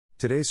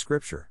Today's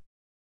scripture.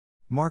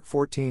 Mark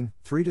 14,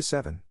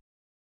 3-7.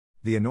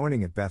 The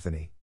anointing at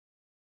Bethany.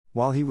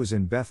 While he was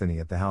in Bethany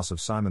at the house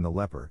of Simon the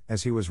leper,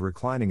 as he was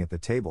reclining at the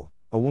table,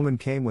 a woman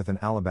came with an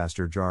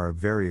alabaster jar of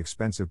very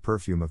expensive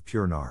perfume of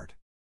pure nard.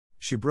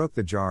 She broke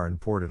the jar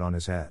and poured it on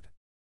his head.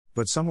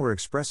 But some were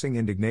expressing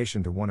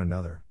indignation to one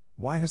another,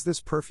 "Why has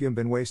this perfume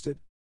been wasted?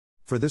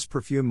 For this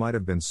perfume might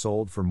have been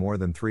sold for more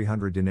than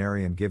 300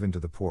 denarii and given to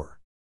the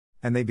poor."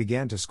 And they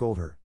began to scold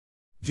her.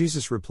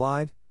 Jesus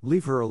replied,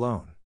 "Leave her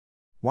alone.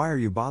 Why are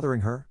you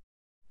bothering her?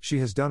 She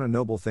has done a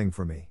noble thing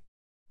for me.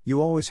 You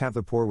always have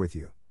the poor with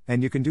you,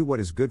 and you can do what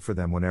is good for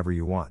them whenever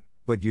you want,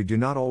 but you do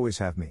not always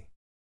have me."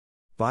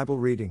 Bible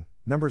reading,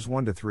 Numbers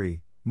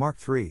 1-3, Mark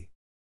 3.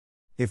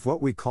 If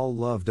what we call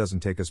love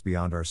doesn't take us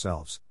beyond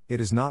ourselves, it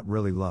is not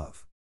really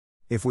love.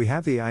 If we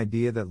have the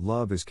idea that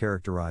love is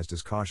characterized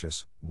as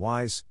cautious,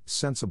 wise,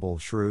 sensible,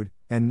 shrewd,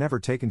 and never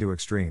taken to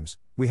extremes,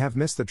 we have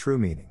missed the true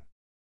meaning.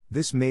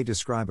 This may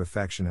describe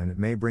affection and it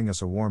may bring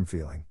us a warm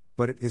feeling,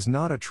 but it is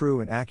not a true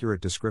and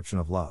accurate description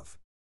of love.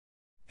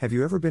 Have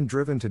you ever been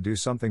driven to do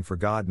something for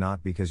God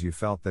not because you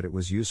felt that it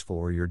was useful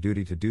or your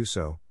duty to do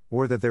so,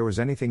 or that there was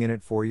anything in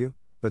it for you,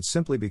 but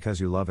simply because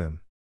you love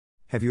Him?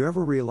 Have you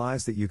ever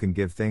realized that you can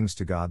give things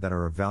to God that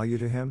are of value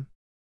to Him?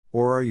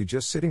 Or are you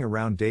just sitting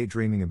around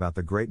daydreaming about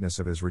the greatness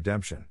of His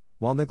redemption,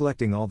 while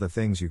neglecting all the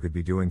things you could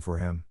be doing for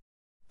Him?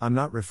 I'm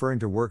not referring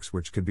to works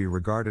which could be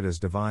regarded as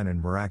divine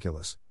and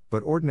miraculous,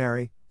 but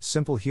ordinary,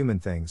 simple human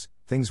things,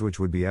 things which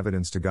would be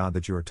evidence to God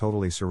that you are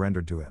totally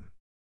surrendered to Him.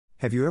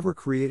 Have you ever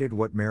created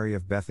what Mary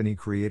of Bethany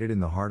created in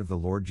the heart of the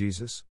Lord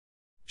Jesus?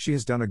 She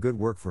has done a good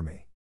work for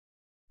me.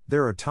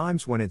 There are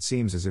times when it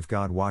seems as if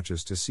God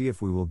watches to see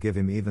if we will give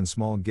Him even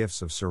small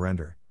gifts of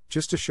surrender,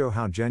 just to show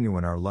how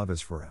genuine our love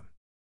is for Him.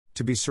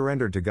 To be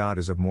surrendered to God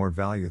is of more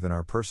value than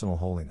our personal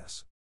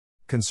holiness.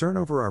 Concern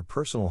over our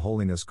personal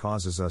holiness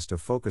causes us to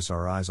focus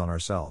our eyes on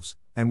ourselves,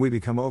 and we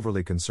become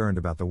overly concerned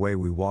about the way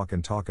we walk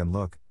and talk and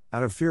look,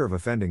 out of fear of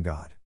offending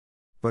God.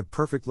 But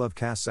perfect love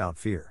casts out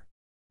fear.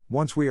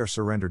 Once we are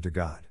surrendered to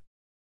God.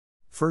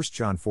 1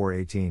 John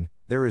 4:18,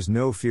 there is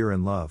no fear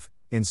in love,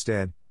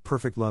 instead,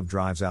 perfect love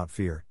drives out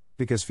fear,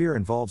 because fear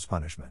involves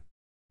punishment.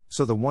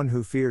 So the one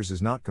who fears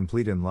is not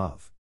complete in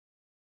love.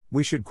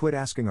 We should quit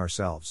asking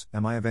ourselves,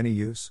 "Am I of any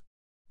use?"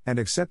 and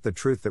accept the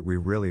truth that we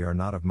really are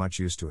not of much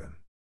use to Him.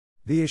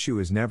 The issue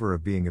is never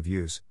of being of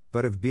use,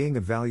 but of being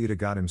of value to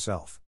God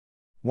Himself.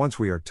 Once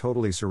we are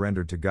totally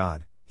surrendered to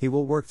God, He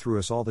will work through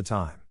us all the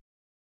time.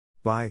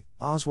 By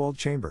Oswald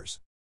Chambers.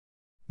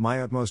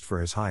 My utmost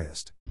for His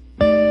highest.